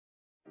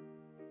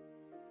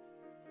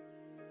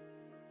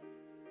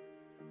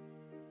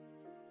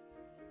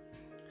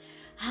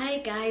Hi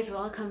guys,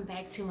 welcome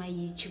back to my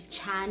YouTube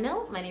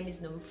channel. My name is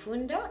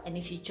Nomfundo, and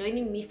if you're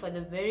joining me for the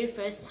very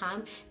first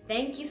time,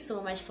 thank you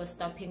so much for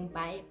stopping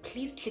by.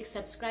 Please click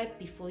subscribe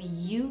before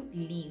you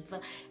leave.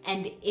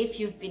 And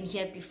if you've been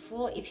here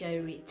before, if you're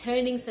a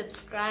returning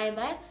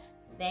subscriber,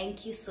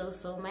 thank you so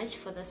much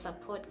for the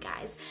support,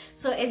 guys.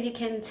 So as you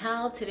can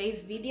tell,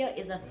 today's video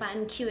is a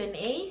fun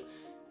Q&A.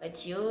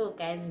 But yo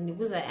guys,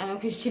 I'm a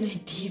question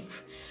deep.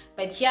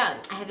 But yeah,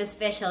 I have a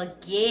special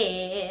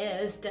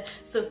guest.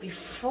 So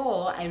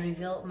before I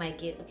reveal my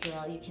guest, okay,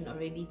 well, you can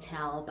already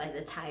tell by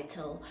the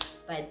title.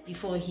 But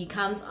before he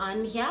comes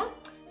on here,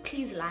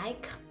 please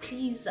like,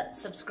 please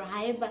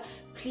subscribe,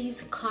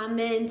 please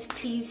comment,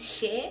 please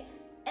share,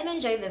 and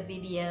enjoy the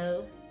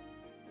video.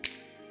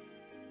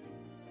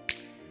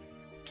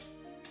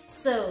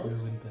 So,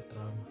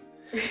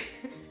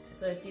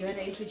 so do you want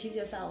to introduce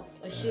yourself,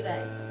 or should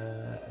I?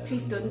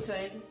 Please don't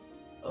turn.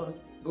 Oh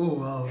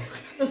wow.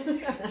 I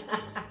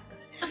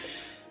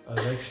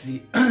was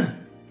actually I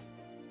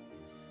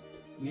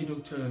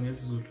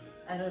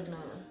don't know.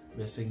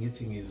 Bese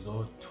ngithi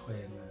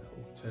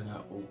ngizothenga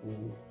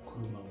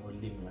ukukhuluma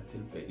ngolimi ngathi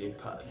libheke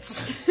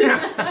phansi.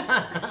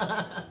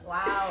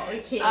 Wow,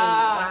 okay.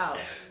 Wow.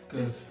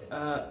 Because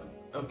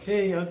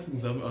okay, athi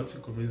ngizama athi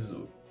ngikhuluma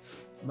isiZulu.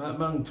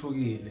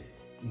 Mangithokile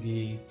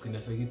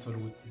ngigcina sekithola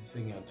ukuthi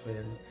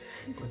sengiyathwela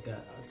kodwa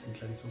athi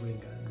ngihlalisa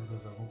kwengane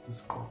ngizozama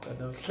ukusiqoqa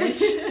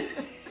namhlanje.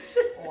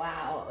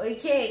 Wow.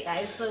 Okay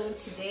guys, so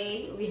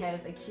today we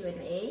have a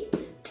Q&A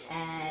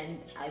and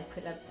I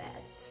put up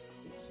that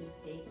sticky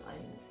thing on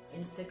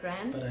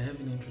Instagram. But I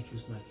haven't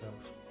introduced myself.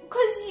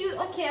 Because you,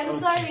 okay, I'm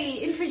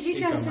sorry,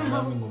 introduce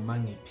yourself.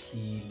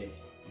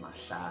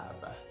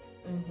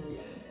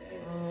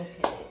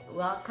 Okay,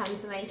 welcome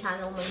to my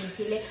channel,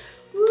 Mangipile.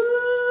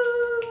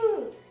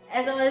 Woo!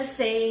 As I was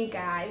saying,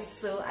 guys,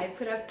 so I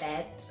put up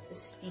that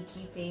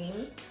sticky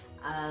thing,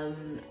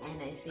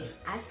 and I said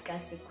ask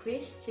us a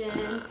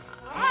question,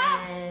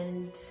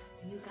 and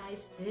you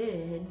guys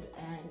did,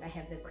 and I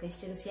have the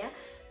questions here.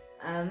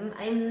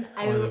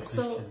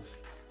 So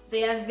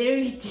they are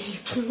very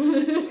deep.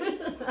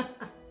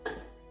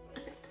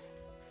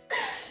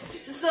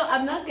 So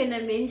I'm not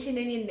gonna mention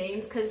any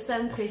names because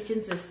some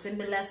questions were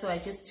similar, so I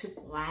just took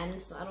one.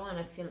 So I don't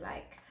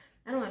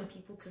want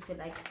people to feel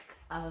like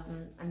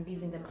I'm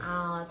leaving them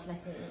out,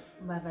 like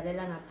or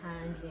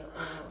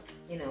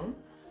you know.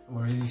 I'm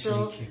already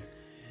shaking.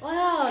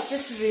 Wow,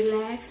 just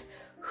relax.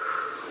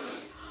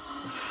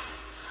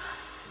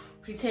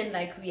 Pretend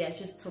like we are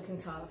just talking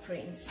to our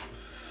friends.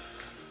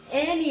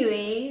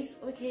 Anyways,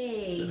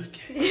 okay.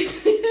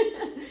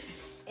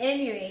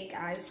 Anyway,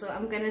 guys, so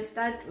I'm gonna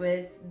start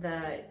with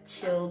the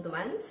chilled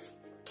ones.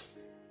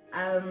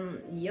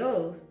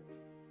 Yo,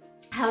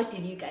 how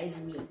did you guys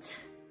meet?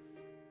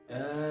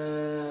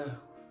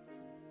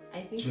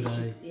 I think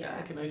yeah,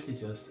 I can actually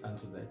just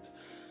answer that.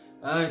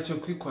 It's a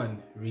quick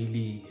one,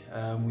 really.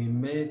 We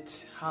met.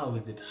 How?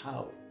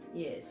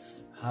 Yes.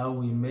 How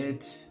we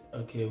met?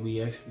 Okay, we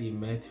actually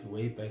met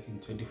way back in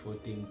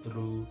 2014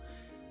 through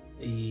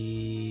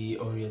a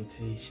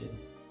orientation.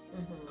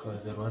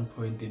 Because at one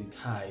point in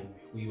time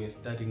we were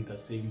studying the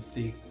same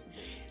thing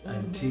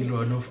until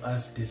one of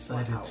us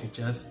decided to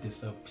just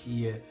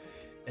disappear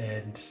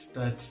and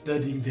start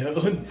studying their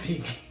own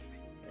thing.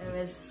 It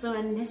was so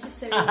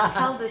unnecessary to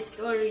tell the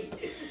story.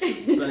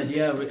 But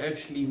yeah, we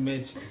actually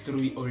met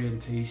through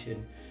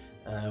orientation.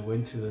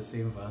 Went to the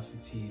same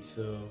varsity,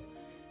 so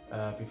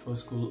before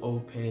school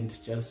opened,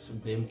 just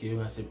them giving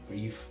us a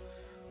brief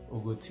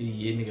and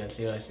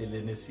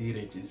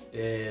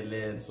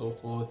so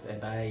forth,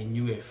 and I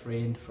knew a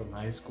friend from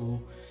high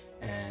school,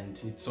 and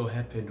it so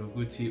happened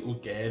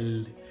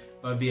ugel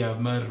babi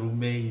my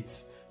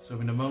roommates. So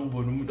when among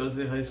bonum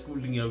high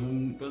school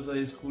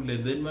high school,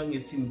 and then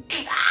mangitin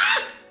okay,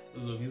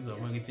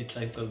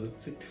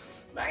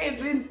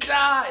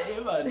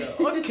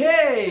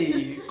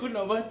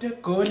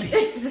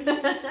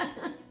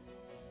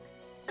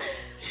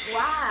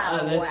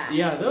 Wow.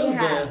 Yeah, that was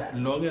the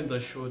long and the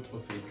short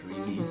of it,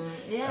 really.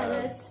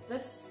 Yeah,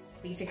 that's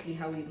basically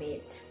how we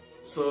met.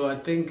 So I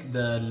think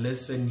the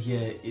lesson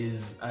here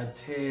is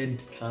attend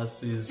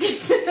classes.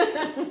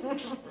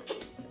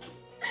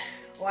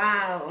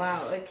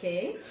 Wow,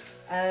 okay.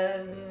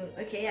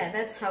 Okay, yeah,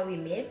 that's how we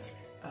met.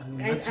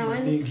 Guys,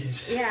 and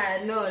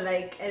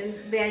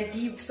they're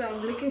deep, so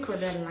I'm looking for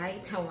the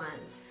lighter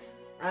ones.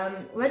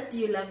 What do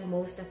you love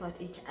most about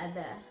each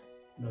other?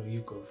 No, you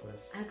go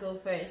first. I go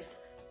first.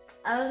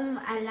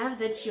 I love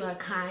that you are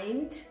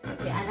kind.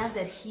 Okay, I love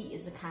that he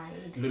is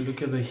kind.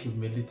 Look at the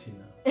humility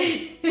now.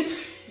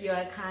 You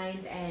are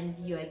kind and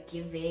you are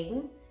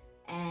giving,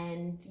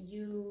 and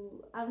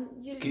you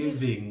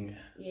giving.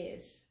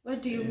 Yes.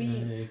 What do you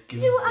mean?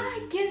 Giving. You are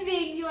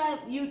giving.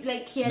 You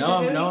like he has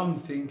now I'm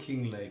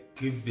thinking like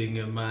giving.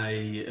 Am I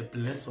a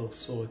bless of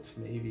sorts?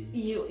 Maybe.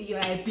 You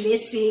are a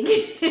blessing.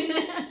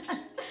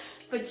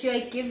 But you are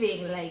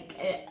giving. Like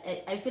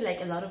I feel like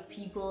a lot of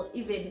people,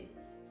 even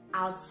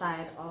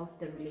outside of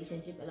the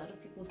relationship, a lot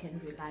of people can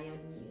rely on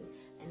you,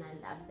 and I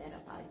love that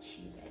about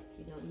you, that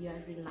you know you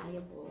are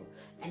reliable,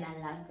 and I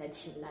love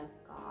that you love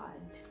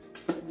God.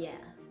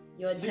 Yeah,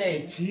 your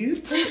turn.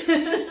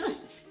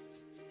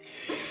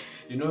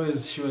 You know,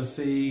 as she was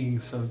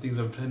saying some things,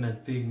 I'm trying to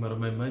think, but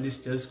my mind is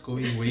just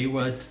going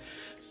wayward.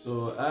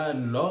 So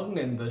long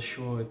and the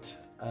short,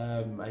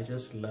 I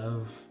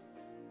love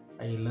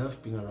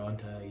being around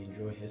her. I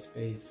enjoy her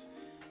space.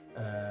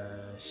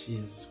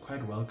 She's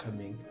quite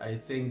welcoming. I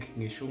think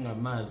if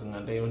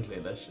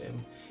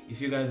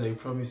you guys, I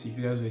promise, if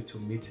you guys were to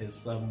meet her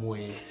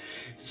somewhere,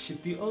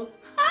 she'd be all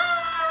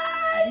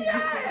hi,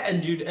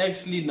 and you'd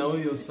actually know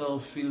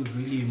yourself feel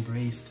really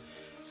embraced.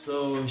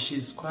 So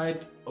she's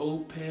quite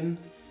open,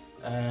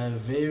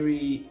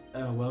 very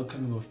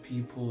welcoming of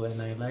people, and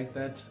I like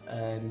that,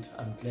 and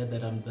I'm glad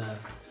that I'm the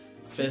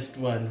first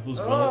one who's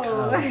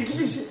welcome.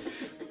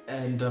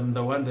 And I'm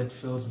the one that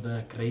feels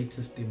the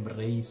greatest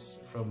embrace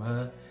from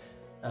her.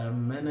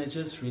 And I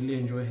just really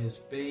enjoy her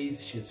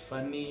space. She's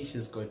funny.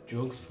 She's got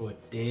jokes for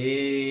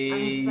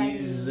days. I'm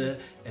funny,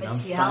 and but I'm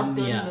you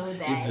funnier. don't know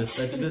that. If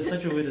there's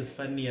such a word as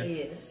funnier.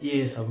 Yes.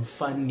 Yes, I'm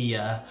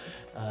funnier.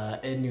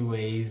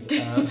 Anyways.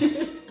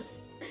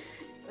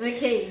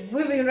 Okay,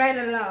 moving right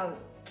along.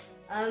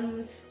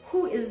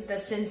 Who is the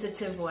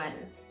sensitive one?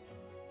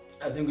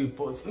 I think we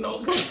both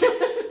know.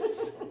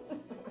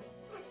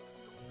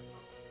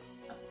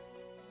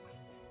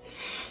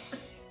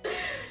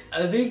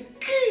 I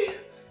think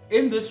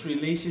in this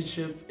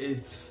relationship,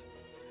 it's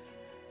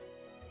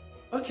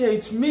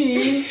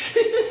me.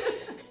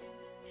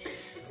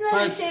 It's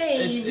not a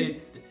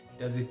shame.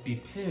 Does it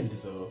depend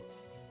though?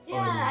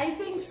 Yeah, I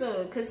think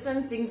so. Because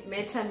some things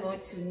matter more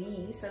to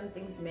me, some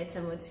things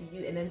matter more to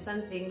you, and then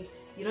some things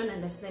you don't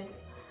understand.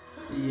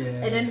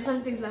 Yeah. And then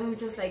some things I'm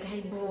just like,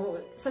 hey bro.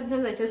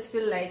 Sometimes I just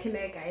feel like, you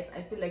know, guys,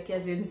 I feel like you're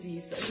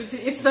Zenzi. So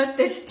it's not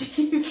that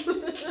deep.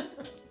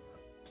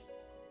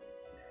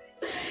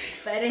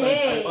 But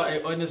hey, I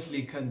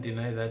honestly can't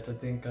deny that. I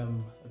think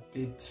I'm a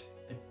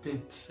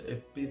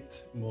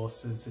bit more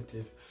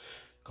sensitive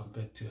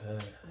compared to her.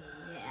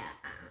 Yeah.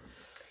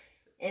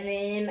 And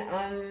then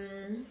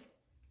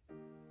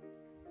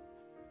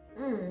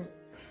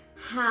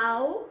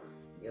how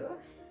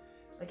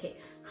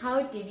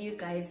did you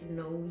guys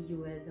know you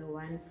were the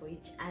one for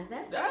each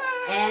other?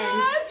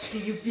 And do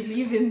you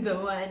believe in the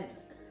one?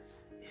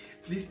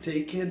 Please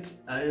take it.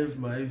 I have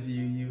my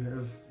view. You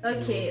have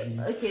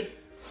okay.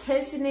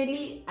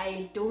 Personally,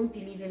 I don't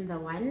believe in the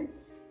one.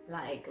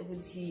 Like, I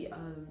would see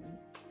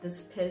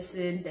this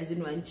person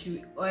doesn't want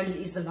you, all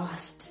is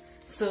lost.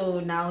 So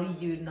now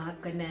you're not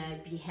gonna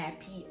be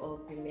happy or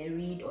be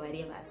married or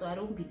whatever. So I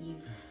don't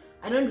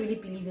really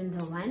believe in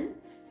the one.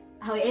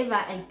 However,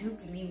 I do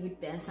believe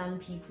there are some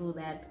people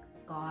that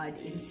God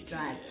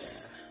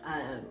instructs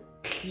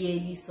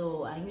clearly.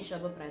 So I'm sure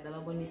brother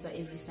every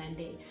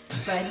Sunday,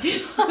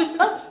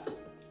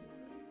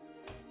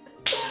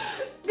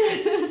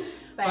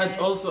 but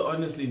also,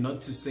 honestly,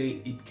 not to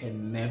say it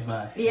can never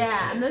happen.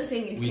 Yeah, I'm not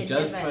saying it can never. We're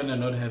just trying to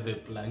not have a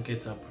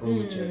blanket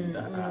approach.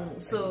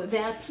 So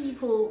there are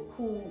people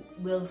who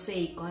will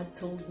say, God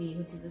told me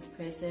this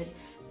person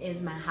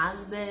is my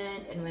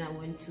husband, and when I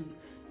went to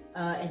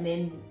and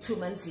then 2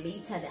 months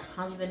later the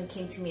husband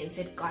came to me and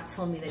said, God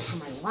told me that you're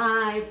my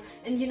wife.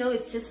 And you know,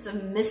 it's just a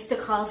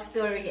mystical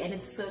story, and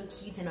it's so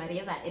cute and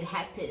whatever, it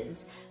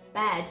happens.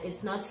 But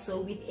it's not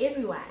so with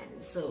everyone.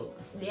 So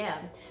yeah.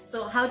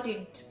 So how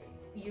did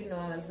you know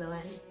I was the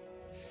one?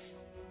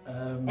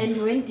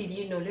 And when did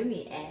you know? Let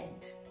me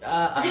add.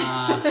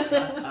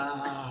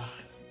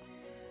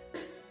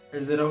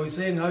 Is it, are we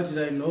saying how did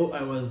I know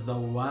I was the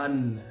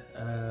one?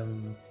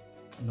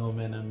 No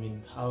man, I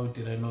mean, how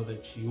did I know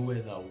that you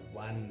were the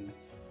one?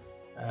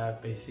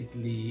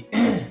 Basically,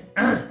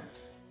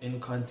 in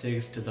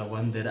context to the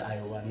one that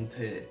I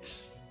wanted.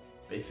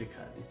 Basically,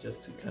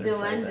 just to clarify. The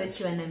one that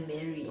you wanna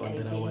marry, the one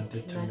that I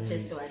wanted to not marry.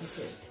 just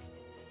wanted.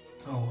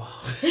 Oh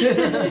wow.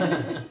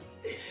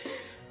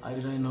 How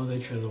did I know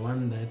that you're the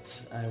one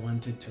that I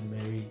wanted to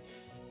marry?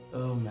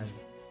 Oh man,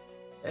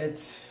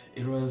 it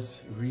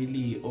was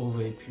really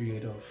over a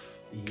period of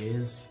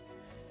years,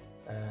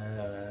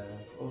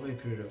 over a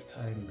period of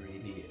time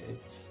really.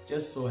 It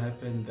just so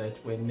happened that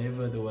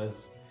whenever there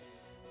was,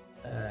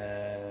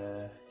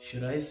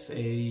 should I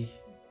say,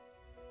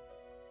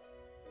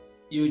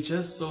 you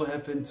just so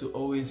happened to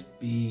always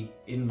be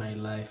in my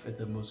life at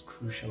the most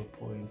crucial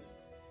points,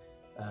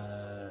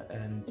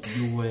 and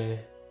you were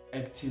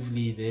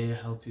actively there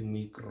helping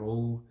me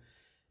grow,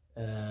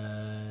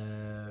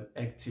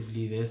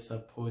 actively there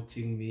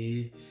supporting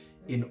me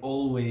in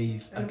all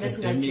ways,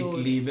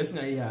 academically.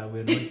 Yeah,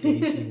 we're not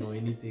dating or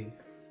anything,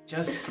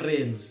 just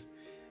friends.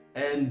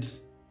 And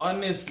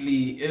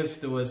honestly, if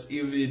there was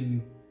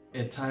even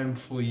a time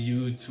for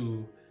you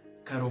to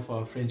cut off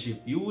our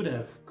friendship, you would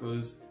have,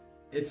 because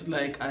it's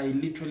like I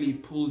literally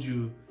pulled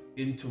you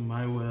into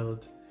my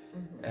world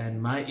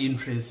and my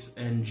interests,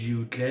 and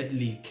you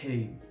gladly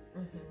came.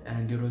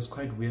 And it was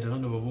quite weird. I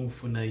don't know,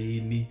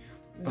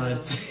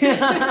 but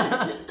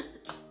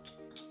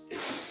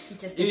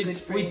just a good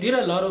friend. We did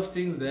a lot of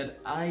things that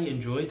I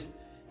enjoyed,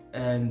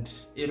 and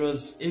it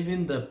was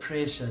even the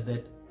pressure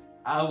that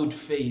I would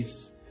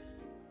face.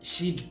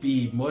 She'd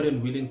be more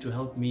than willing to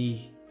help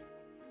me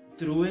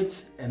through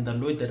it, and the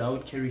load that I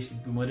would carry,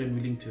 she'd be more than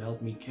willing to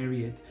help me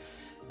carry it.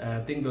 I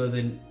think there was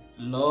a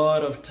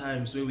lot of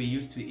times where we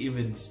used to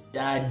even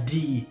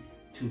study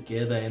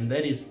together, and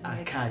that is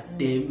like,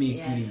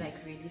 academically, like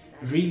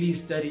really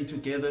study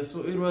together.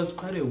 So it was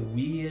quite a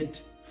weird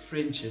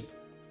friendship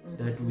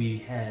that we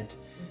had.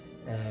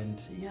 And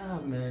yeah,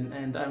 man,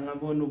 and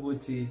angabona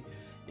ukuthi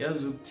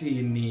yazi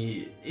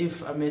ukuthini,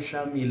 if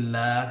amehlami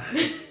la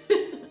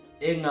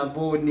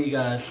engaboni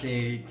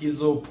kahle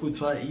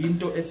ngizophuthwa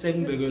into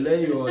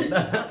esengibekele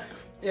yona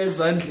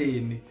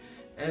ezandleni.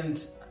 And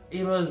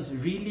it was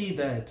really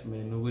that,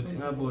 man, ukuthi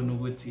ngabona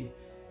ukuthi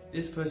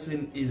this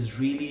person is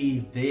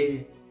really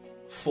there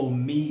for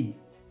me.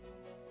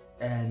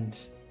 And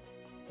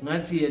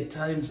ngathi at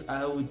times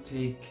I would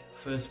take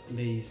first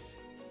place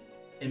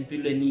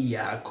empilweni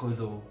yakho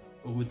though,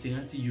 ukuthi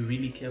ngathi you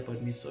really care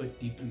about me so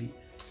deeply.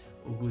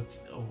 Ukuthi,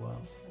 oh wow,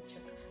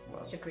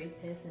 such a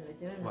great person. I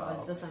didn't know it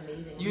was this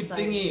amazing. You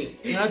thinking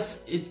that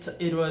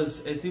it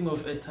was a thing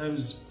of at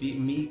times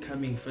me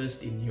coming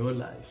first in your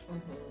life.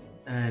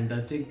 And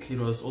I think it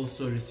was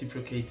also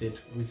reciprocated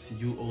with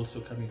you also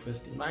coming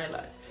first in my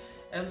life.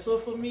 And so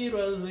for me, it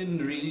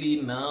wasn't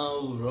really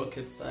now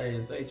rocket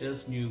science. I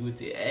just knew,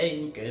 hey,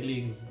 you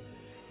girlings,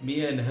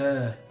 me and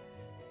her.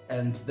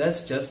 And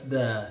that's just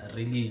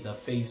the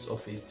face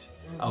of it.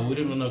 I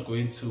wouldn't want to go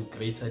into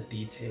greater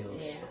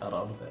details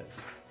around that.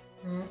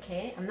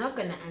 Okay, I'm not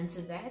gonna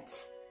answer that.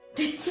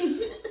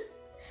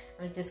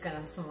 I'm just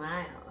gonna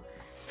smile.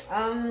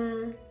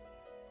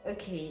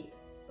 Okay,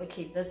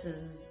 this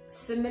is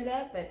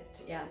similar, but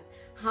yeah.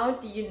 How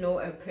do you know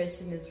a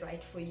person is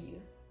right for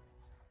you?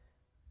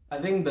 I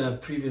think the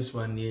previous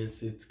one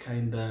is it's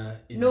kinda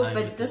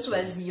but this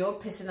was your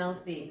personal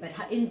thing. But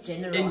in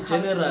general, how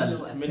do you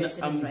know a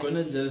person I'm is right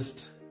gonna for you?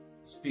 just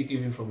speak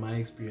even from my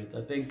experience.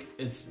 I think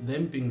it's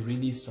them being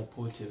really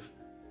supportive.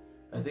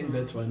 I think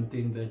that's one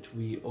thing that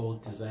we all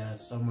desire,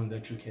 someone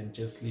that you can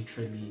just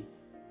literally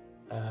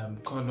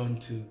call on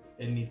to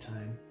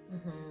anytime.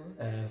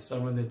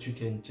 Someone that you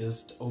can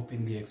just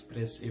openly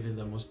express even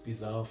the most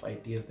bizarre of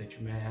ideas that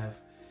you may have.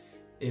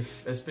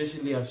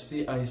 Especially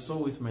I saw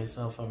with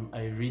myself,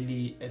 I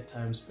really at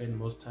times spend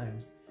most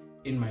times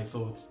in my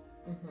thoughts,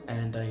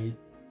 and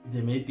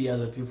there may be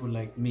other people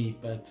like me,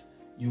 but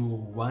you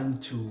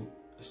want to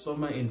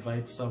somehow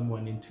invite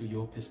someone into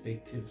your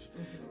perspective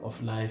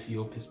of life,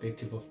 your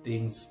perspective of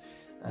things,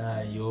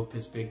 your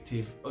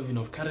perspective even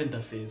of current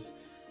affairs.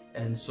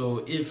 And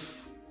so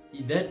if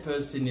that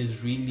person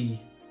is really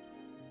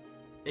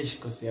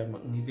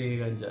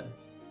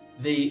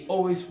they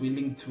always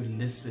willing to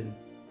listen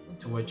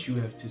to what you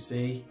have to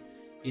say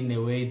in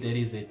a way that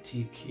is a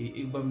tick.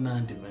 I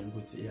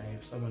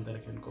have someone that I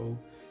can go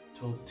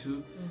talk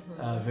to,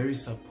 very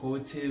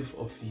supportive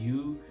of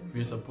you,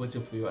 very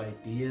supportive of your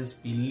ideas,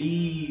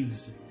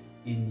 believes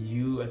in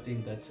you. I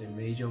think that's a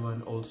major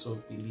one,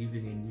 also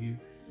believing in you.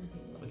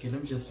 Okay,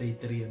 let me just say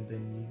 3 and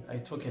then I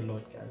talk a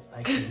lot, guys.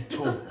 I can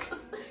talk.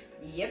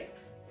 Yep.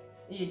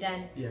 You're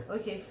done? Yeah.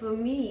 Okay, for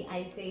me,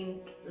 I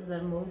think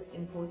the most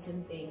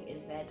important thing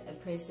is that a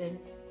person,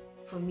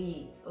 for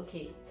me,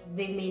 okay,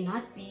 they may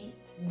not be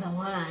the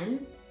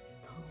one,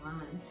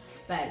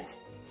 but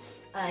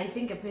I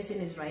think a person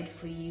is right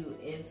for you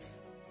if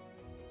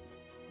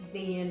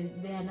they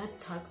are not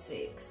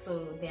toxic,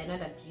 so they are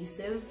not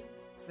abusive.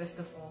 First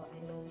of all,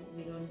 I know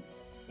we don't,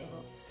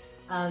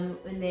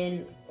 and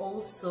then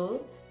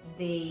also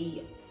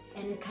they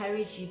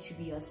encourage you to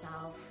be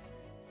yourself,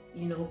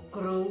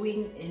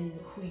 growing in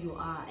who you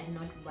are and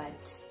not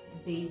what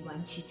they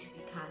want you to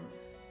become.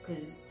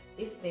 Because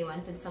if they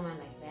wanted someone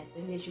like that,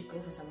 then they should go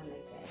for someone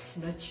like that. It's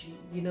not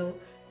you,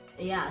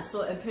 Yeah,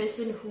 so a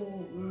person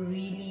who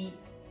really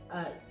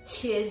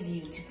cheers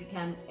you to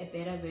become a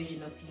better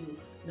version of you,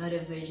 not a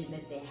version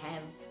that they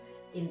have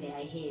in their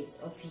heads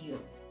of you.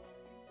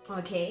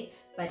 Okay,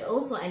 but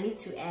also I need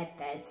to add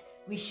that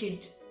we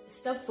should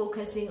stop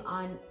focusing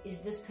on, is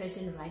this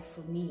person right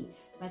for me?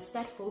 But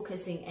start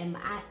focusing, am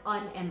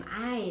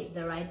I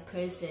the right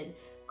person?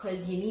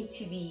 Because you need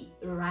to be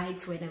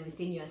right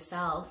within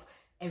yourself,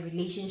 a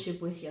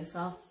relationship with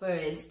yourself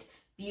first,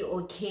 be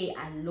okay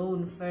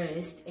alone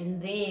first,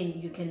 and then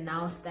you can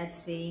now start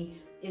saying,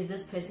 is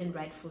this person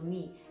right for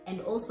me?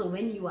 And also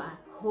when you are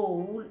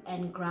whole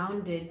and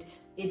grounded,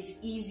 it's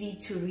easy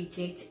to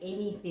reject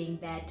anything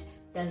that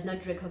does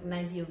not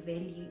recognize your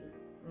value.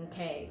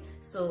 Okay,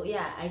 so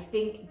yeah, I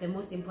think the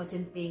most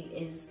important thing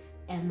is,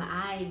 am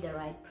I the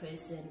right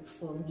person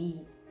for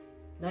me?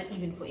 Not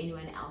even for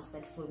anyone else,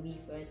 but for me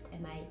first.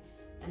 Am I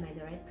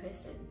the right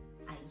person?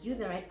 Are you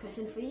the right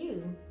person for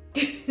you?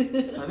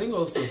 I think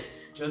also,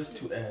 just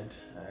to add,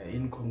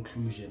 in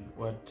conclusion,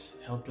 what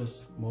helped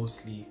us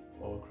mostly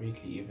or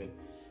greatly even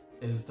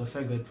is the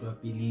fact that we are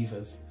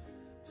believers.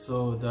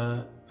 So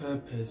the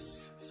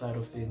purpose side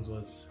of things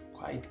was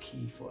quite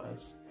key for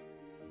us.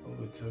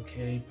 oh, it's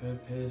okay,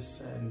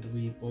 purpose, and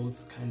we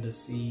both kind of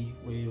see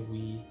where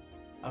we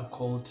are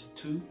called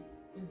to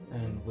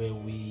and where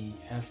we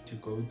have to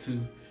go to.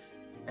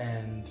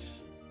 And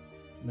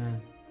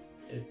man,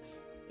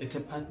 it's a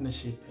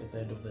partnership at the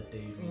end of the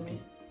day, really.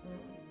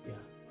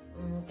 Yeah.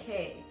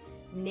 Okay,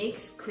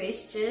 next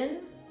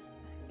question.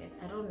 I guess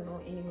I don't know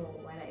anymore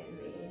what I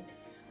read.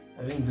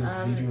 I think this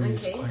video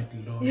is quite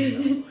long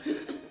now.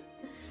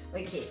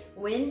 Okay,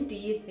 when do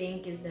you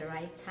think is the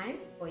right time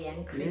for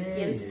young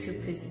Christians to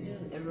pursue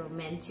a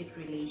romantic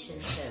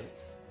relationship?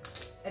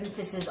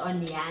 Emphasis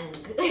on young.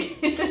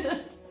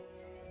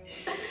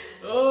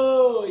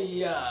 Oh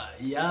yeah,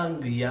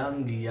 young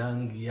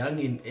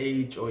in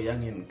age or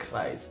young in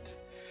Christ.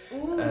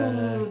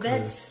 Ooh,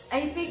 that's,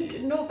 I think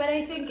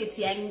it's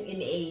young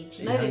in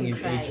age, not in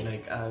Christ. Age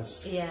like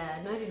us.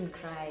 Yeah, not in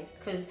Christ.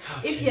 Because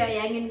if you're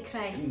young in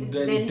Christ,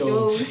 then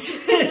don't.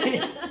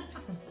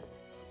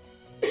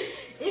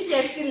 If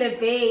you're still a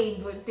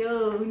babe,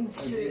 don't.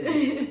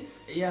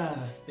 Yeah,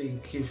 I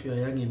think if you're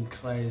young in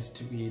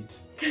Christ, the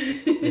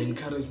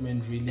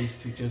encouragement really is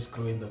to just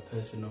grow in the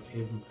person of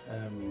Him.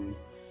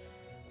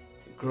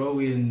 Grow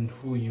in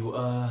who you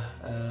are,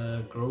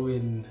 grow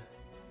in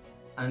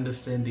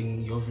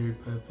understanding your very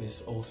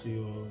purpose, also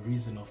your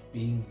reason of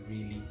being,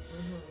 really.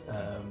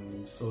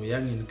 So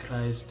young in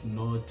Christ,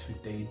 no to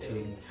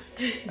dating.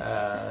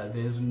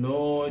 There's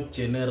no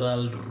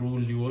general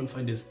rule. You won't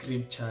find a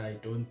scripture, I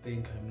don't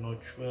think, I'm not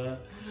sure,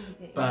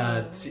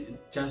 but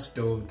just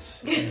don't.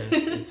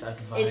 It's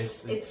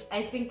advice.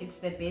 I think it's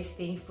the best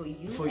thing for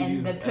you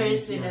and the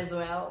person as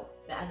well,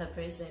 the other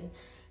person.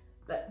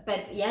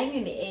 But young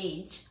in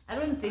age, I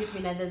don't think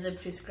there's a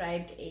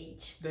prescribed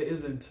age. There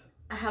isn't.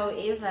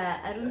 However,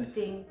 I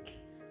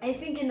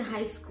think in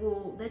high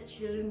school that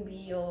shouldn't be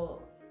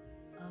your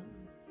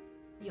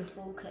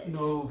focus.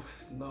 No,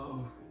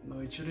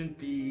 it shouldn't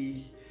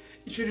be.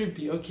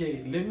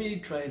 Okay, let me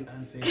try and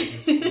answer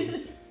this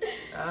way.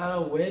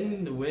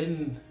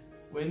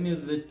 When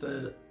is it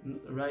the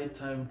right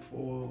time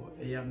for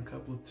a young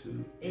couple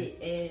to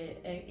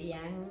a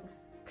young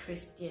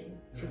Christian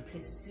to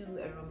pursue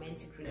a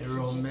romantic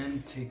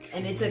relationship?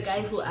 And it's a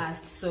guy who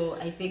asked, so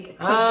I think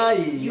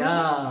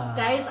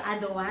guys are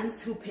the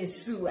ones who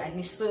pursue.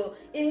 And so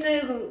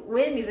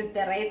when is it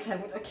the right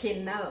time?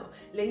 Okay, now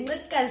man,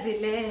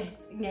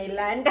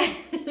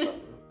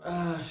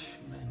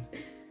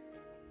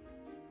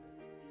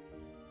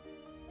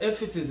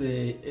 if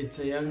it's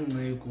a young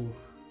negu,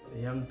 a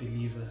young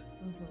believer,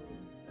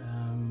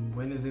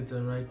 when is it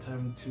the right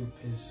time to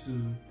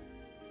pursue?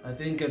 I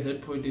think at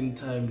that point in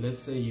time, let's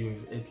say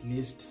you've at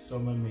least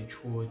somewhat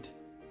matured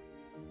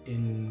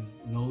in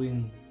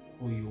knowing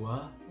who you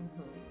are,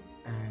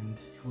 and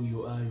who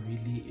you are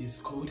really is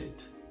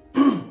coded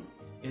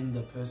in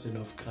the person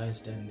of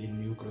Christ and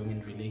in you growing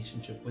in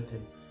relationship with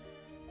Him.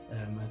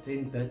 I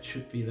think that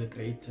should be the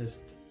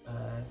greatest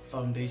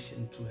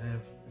foundation to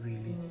have,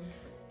 really.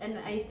 And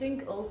I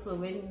think also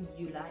when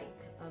you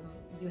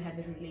you have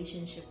a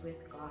relationship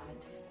with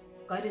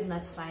God is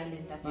not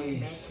silent about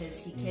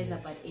matters. He cares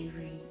about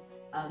every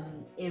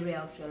area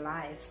of your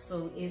life.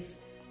 So if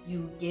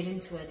you get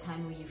into a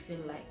time where you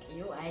feel like,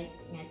 I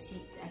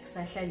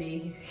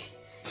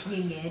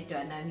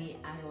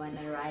want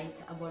to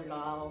write about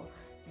lol,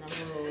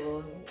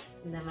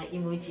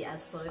 emoji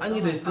as such. I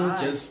mean, they're still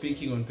just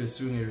speaking on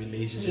pursuing a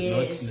relationship,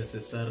 not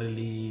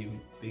necessarily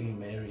being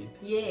married.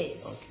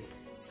 Yes. Okay.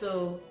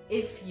 So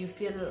if you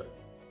feel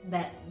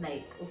that,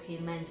 like, okay,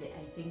 manje,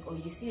 I think, or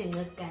you see a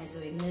guys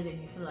or a and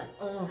you feel like,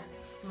 oh,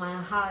 my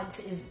heart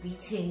is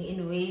beating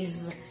in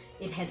ways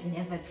it has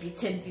never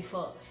beaten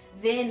before,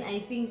 then I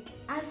think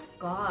ask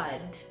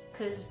God,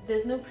 because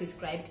there's no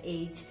prescribed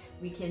age.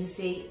 We can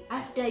say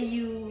after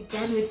you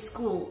done with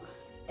school,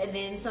 and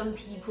then some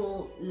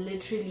people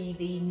literally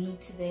they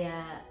meet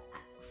their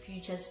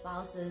future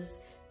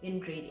spouses in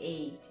grade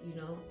 8,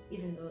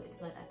 even though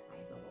it's not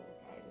advisable,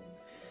 guys.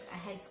 A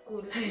high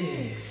school.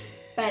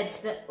 But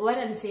what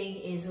I'm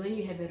saying is, when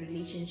you have a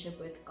relationship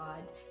with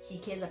God, He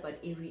cares about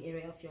every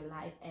area of your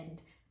life,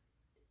 and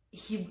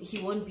he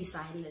won't be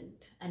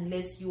silent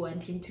unless you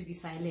want Him to be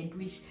silent.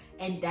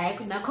 And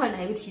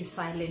He's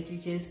silent, you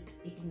just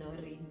ignore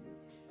Him.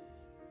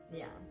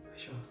 Yeah.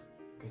 Sure.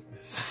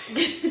 Goodness.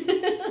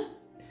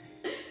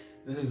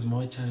 This is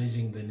more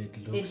challenging than it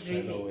looks.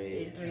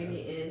 It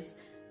really is.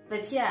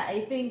 But yeah,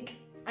 I think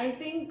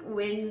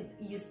when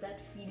you start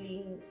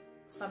feeling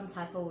some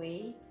type of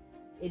way,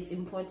 it's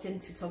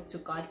important to talk to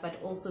God, but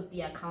also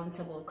be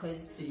accountable,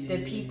 because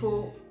the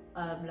people,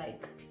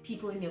 like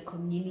people in your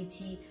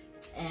community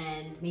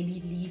and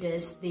maybe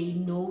leaders, they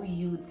know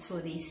you, so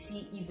they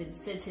see even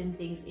certain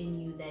things in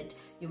you that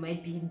you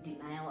might be in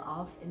denial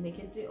of, and they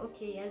can say,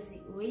 okay, Yazi,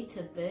 wait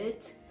a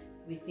bit,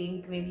 we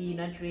think maybe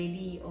you're not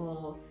ready,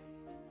 or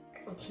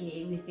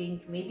okay, we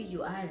think maybe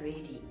you are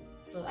ready.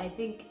 So I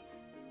think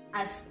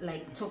us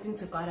like talking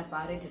to God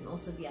about it, and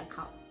also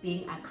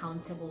being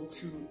accountable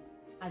to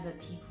other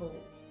people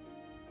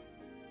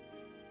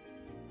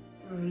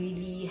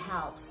really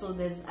helps. So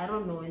I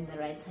don't know when the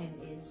right time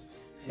is.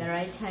 The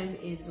right time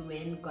is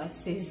when God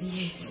says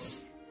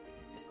yes.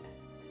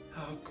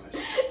 Oh gosh.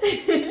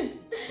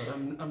 But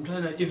I'm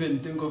trying to even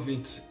think of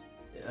it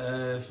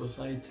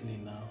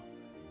societally now.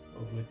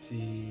 But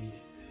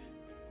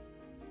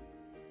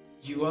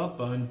you are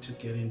bound to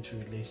get into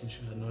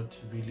relationships, and not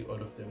really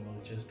all of them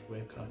will just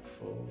work out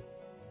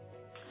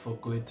for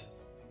good.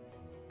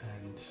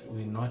 And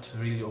we're not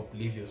really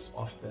oblivious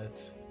of that.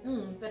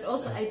 But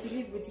also, I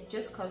believe it's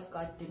just because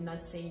God did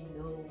not say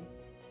no,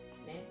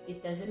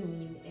 it doesn't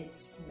mean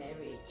it's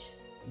marriage.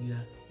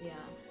 Yeah.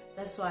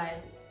 That's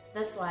why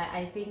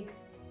I think,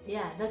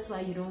 that's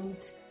why you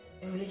don't.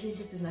 A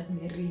relationship is not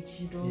marriage.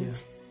 You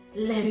don't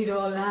let it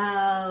all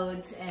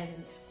out,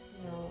 and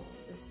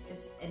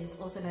it's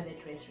also not a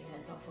dress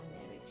rehearsal for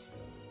marriage. So.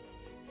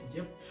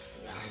 Yep.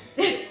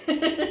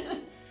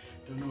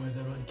 Don't know where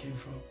that one came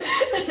from.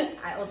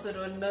 I also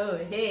don't know.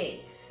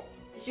 Hey,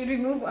 should we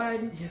move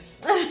on?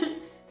 Yes.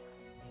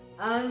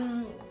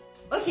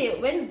 Okay,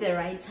 when's the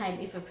right time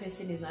if a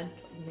person is not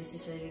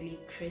necessarily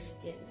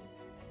Christian?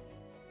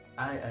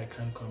 I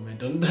can't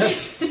comment on that.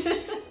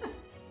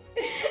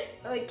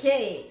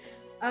 Okay.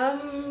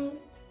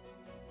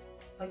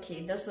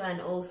 Okay, this one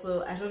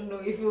also, I don't know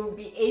if you'll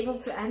be able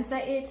to answer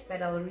it,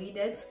 but I'll read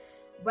it.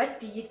 What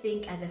do you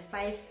think are the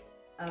five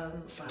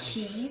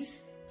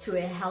keys to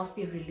a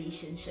healthy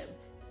relationship?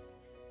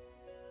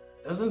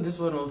 Doesn't this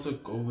one also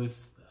go with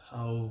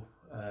how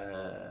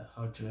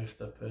drive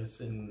the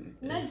person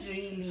is? Not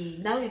really.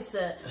 Now it's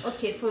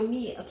okay for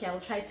me. Okay, I'll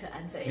try to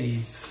answer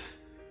Please.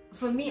 it.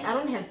 For me, I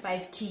don't have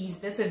 5 keys.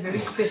 That's a very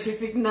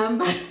specific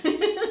number.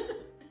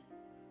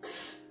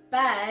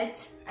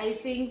 But I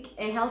think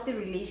a healthy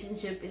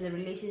relationship is a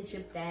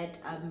relationship that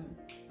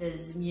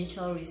there's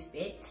mutual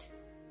respect.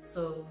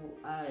 So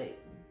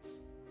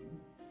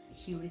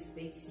he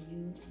respects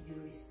you, you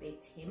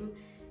respect him,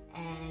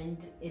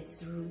 and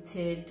it's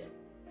rooted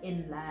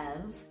in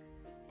love.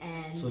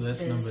 And so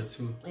that's number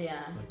 2.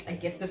 Yeah, okay. I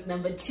guess that's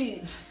number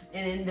 2.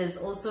 And then there's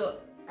also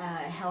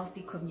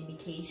healthy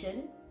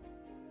communication.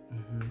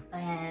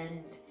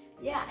 And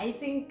I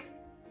think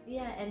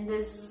and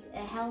there's a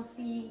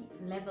healthy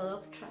level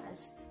of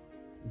trust.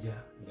 Yeah,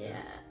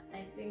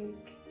 I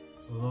think.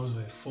 So those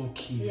were 4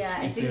 keys. Yeah,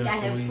 I think I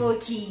have 4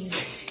 keys.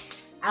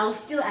 I'll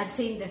still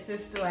attain the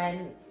 5th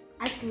one.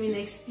 Ask me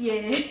next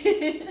year.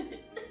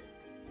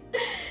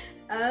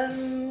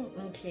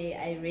 Okay,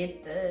 I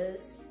read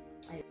this.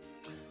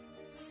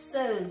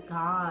 So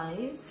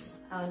guys,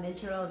 our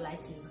natural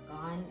light is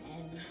gone,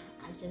 and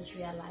I just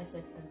realized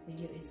that the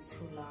video is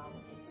too long.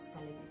 It's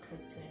gonna be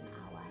close to an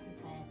hour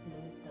if I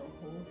upload the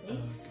whole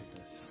thing.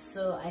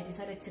 So I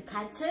decided to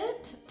cut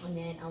it, and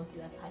then I'll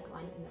do a part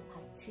 1 and a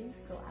part 2.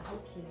 So I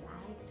hope you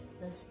liked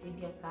this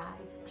video,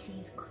 guys.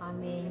 Please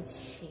comment,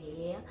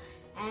 share,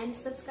 and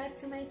subscribe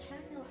to my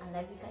channel. I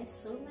love you guys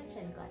so much,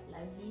 and God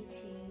loves you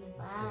too.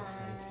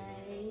 Bye.